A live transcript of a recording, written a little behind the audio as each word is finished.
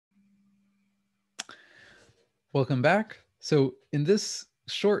Welcome back. So in this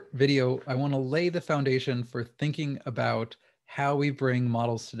short video, I want to lay the foundation for thinking about how we bring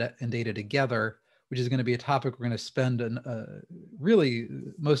models and data together, which is going to be a topic we're going to spend really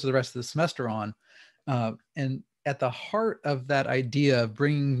most of the rest of the semester on. And at the heart of that idea of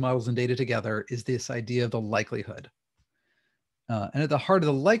bringing models and data together is this idea of the likelihood. And at the heart of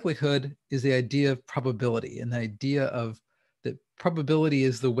the likelihood is the idea of probability, and the idea of that probability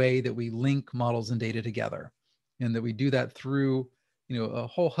is the way that we link models and data together, and that we do that through a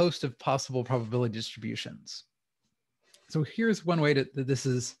whole host of possible probability distributions. So here's one way that this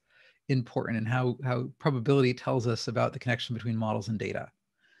is important, and how probability tells us about the connection between models and data.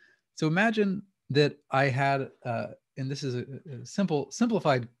 So imagine that I had, and this is a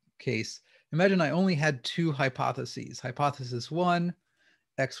simplified case. Imagine I only had two hypotheses. Hypothesis one,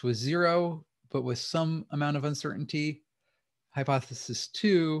 X was 0, but with some amount of uncertainty. Hypothesis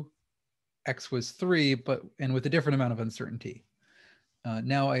two, X was 3, and with a different amount of uncertainty.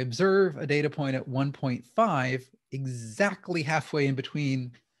 Now I observe a data point at 1.5, exactly halfway in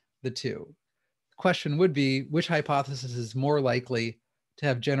between the two. The question would be, which hypothesis is more likely to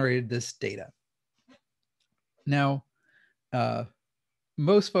have generated this data? Now,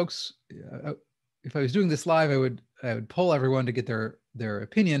 most folks, if I was doing this live, I would poll everyone to get their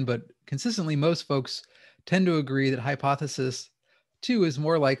opinion, but consistently most folks tend to agree that hypothesis 2 is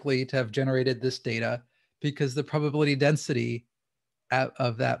more likely to have generated this data because the probability density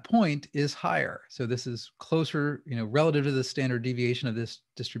of that point is higher. So this is closer, relative to the standard deviation of this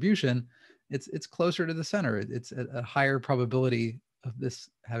distribution, it's closer to the center. It's a higher probability of this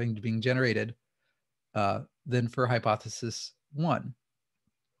being generated than for hypothesis 1.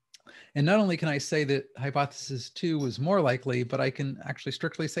 And not only can I say that hypothesis 2 was more likely, but I can actually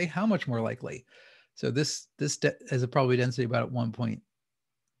strictly say how much more likely. So this has a probability density about about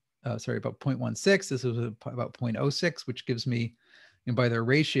 0.16. This was about 0.06, which gives me, by their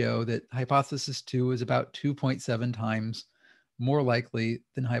ratio, that hypothesis 2 is about 2.7 times more likely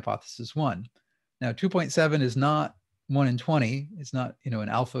than hypothesis 1. Now, 2.7 is not 1 in 20. It's not, an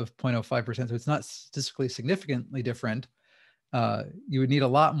alpha of 0.05%. So it's not statistically significantly different. You would need a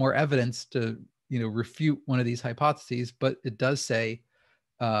lot more evidence to, refute one of these hypotheses, but it does say,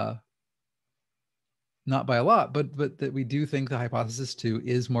 not by a lot, but that we do think the hypothesis 2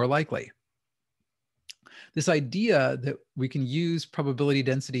 is more likely. This idea that we can use probability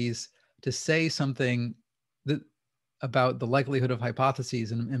densities to say something about the likelihood of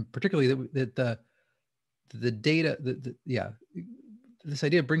hypotheses, and particularly that the data, this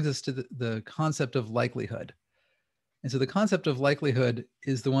idea brings us to the concept of likelihood. And so the concept of likelihood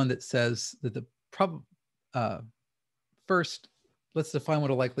is the one that says that first, let's define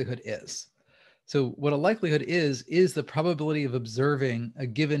what a likelihood is. So what a likelihood is the probability of observing a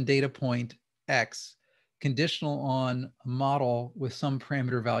given data point X conditional on a model with some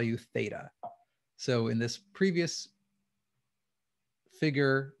parameter value theta. So in this previous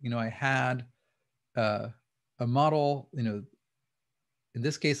figure, I had a model, in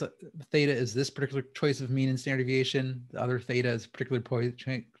this case, theta is this particular choice of mean and standard deviation. The other theta is a particular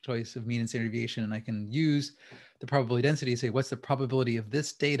choice of mean and standard deviation. And I can use the probability density to say, what's the probability of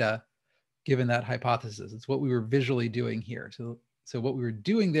this data given that hypothesis? It's what we were visually doing here. So what we were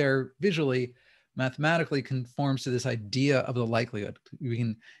doing there visually mathematically conforms to this idea of the likelihood.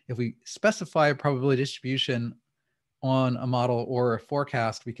 If we specify a probability distribution on a model or a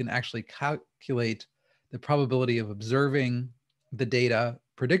forecast, we can actually calculate the probability of observing the data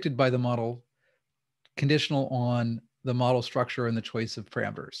predicted by the model conditional on the model structure and the choice of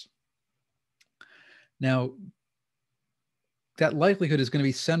parameters. Now, that likelihood is going to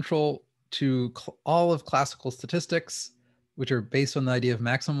be central to all of classical statistics, which are based on the idea of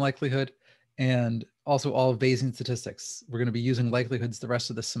maximum likelihood, and also all of Bayesian statistics. We're going to be using likelihoods the rest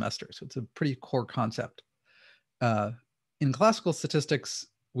of the semester. So it's a pretty core concept. In classical statistics,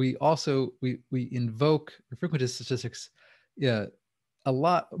 we invoke frequentist statistics.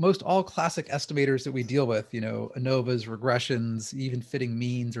 Most all classic estimators that we deal with, ANOVAs, regressions, even fitting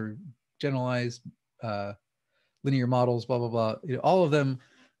means or generalized linear models, blah, blah, blah. All of them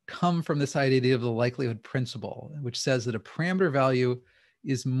come from this idea of the likelihood principle, which says that a parameter value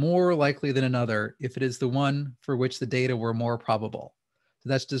is more likely than another if it is the one for which the data were more probable. So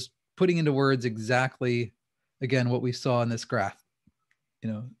that's just putting into words exactly, again, what we saw in this graph.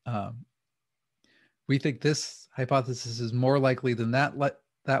 We think this hypothesis is more likely than that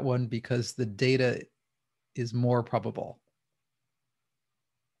one because the data is more probable.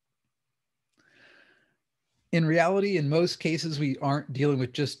 In reality, in most cases, we aren't dealing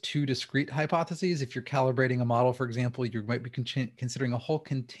with just two discrete hypotheses. If you're calibrating a model, for example, you might be considering a whole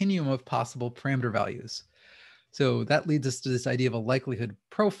continuum of possible parameter values. So that leads us to this idea of a likelihood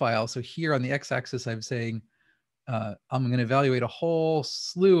profile. So here on the x-axis, I'm saying I'm going to evaluate a whole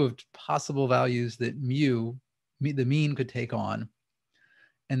slew of possible values that the mean could take on.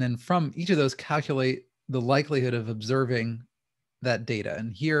 And then from each of those, calculate the likelihood of observing that data.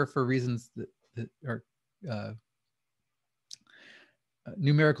 And here, for reasons that are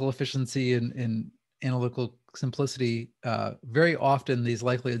numerical efficiency and analytical simplicity, very often these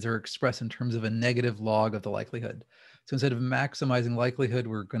likelihoods are expressed in terms of a negative log of the likelihood. So instead of maximizing likelihood,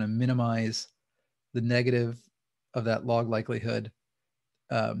 we're going to minimize the negative of that log likelihood.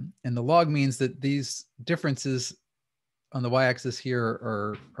 And the log means that these differences on the y-axis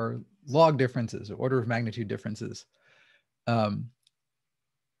here are log differences, or order of magnitude differences. And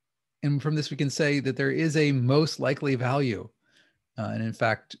from this, we can say that there is a most likely value. And in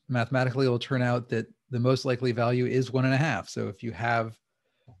fact, mathematically, it will turn out that the most likely value is 1.5. So if you have,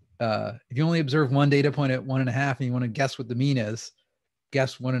 if you only observe one data point at 1.5 and you want to guess what the mean is,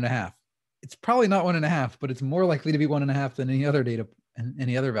 guess 1.5. It's probably not 1.5, but it's more likely to be 1.5 than any other data and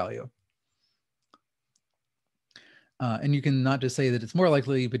any other value. And you can not just say that it's more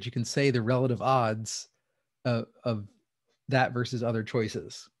likely, but you can say the relative odds of that versus other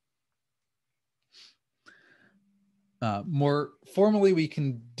choices. More formally, we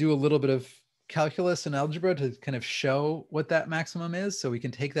can do a little bit of calculus and algebra to kind of show what that maximum is. So we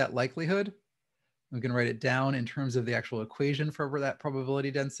can take that likelihood, we can write it down in terms of the actual equation for that probability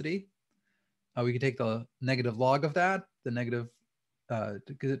density. We can take the negative log of that, the negative,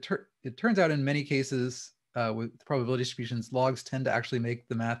 because it turns out in many cases with probability distributions, logs tend to actually make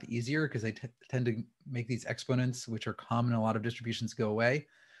the math easier because they tend to make these exponents, which are common in a lot of distributions, go away.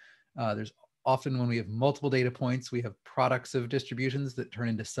 There's often when we have multiple data points, we have products of distributions that turn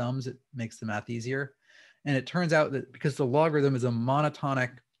into sums. It makes the math easier. And it turns out that because the logarithm is a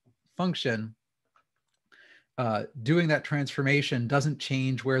monotonic function, doing that transformation doesn't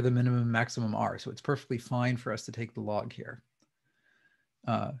change where the minimum and maximum are. So it's perfectly fine for us to take the log here.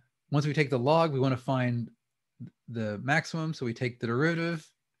 Once we take the log, we want to find the maximum. So we take the derivative,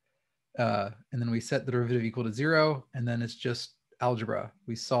 and then we set the derivative equal to 0. And then it's just algebra.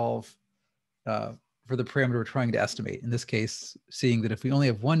 We solve for the parameter we're trying to estimate. In this case, seeing that if we only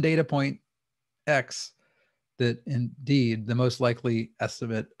have one data point, x, that indeed the most likely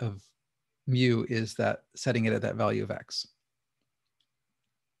estimate of mu is that setting it at that value of x.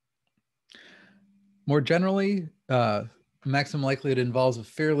 More generally, maximum likelihood involves a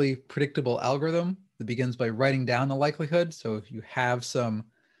fairly predictable algorithm that begins by writing down the likelihood. So if you have some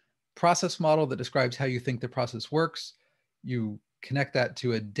process model that describes how you think the process works, you connect that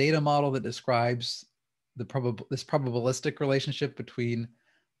to a data model that describes this probabilistic relationship between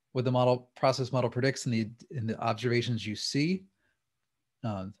what the process model predicts and the observations you see.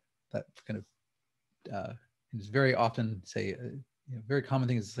 That kind of is very often very common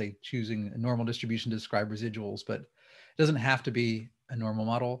thing is to say choosing a normal distribution to describe residuals, but it doesn't have to be a normal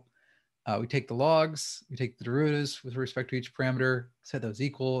model. We take the logs, we take the derivatives with respect to each parameter, set those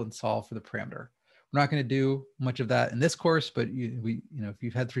equal, and solve for the parameter. We're not going to do much of that in this course, but if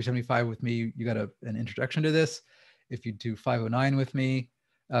you've had 375 with me, you got an introduction to this. If you do 509 with me,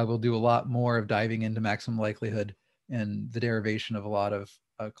 we'll do a lot more of diving into maximum likelihood and the derivation of a lot of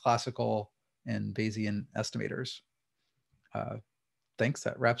classical and Bayesian estimators. Thanks.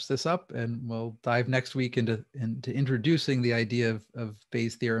 That wraps this up, and we'll dive next week into introducing the idea of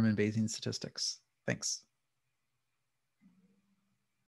Bayes' theorem and Bayesian statistics. Thanks.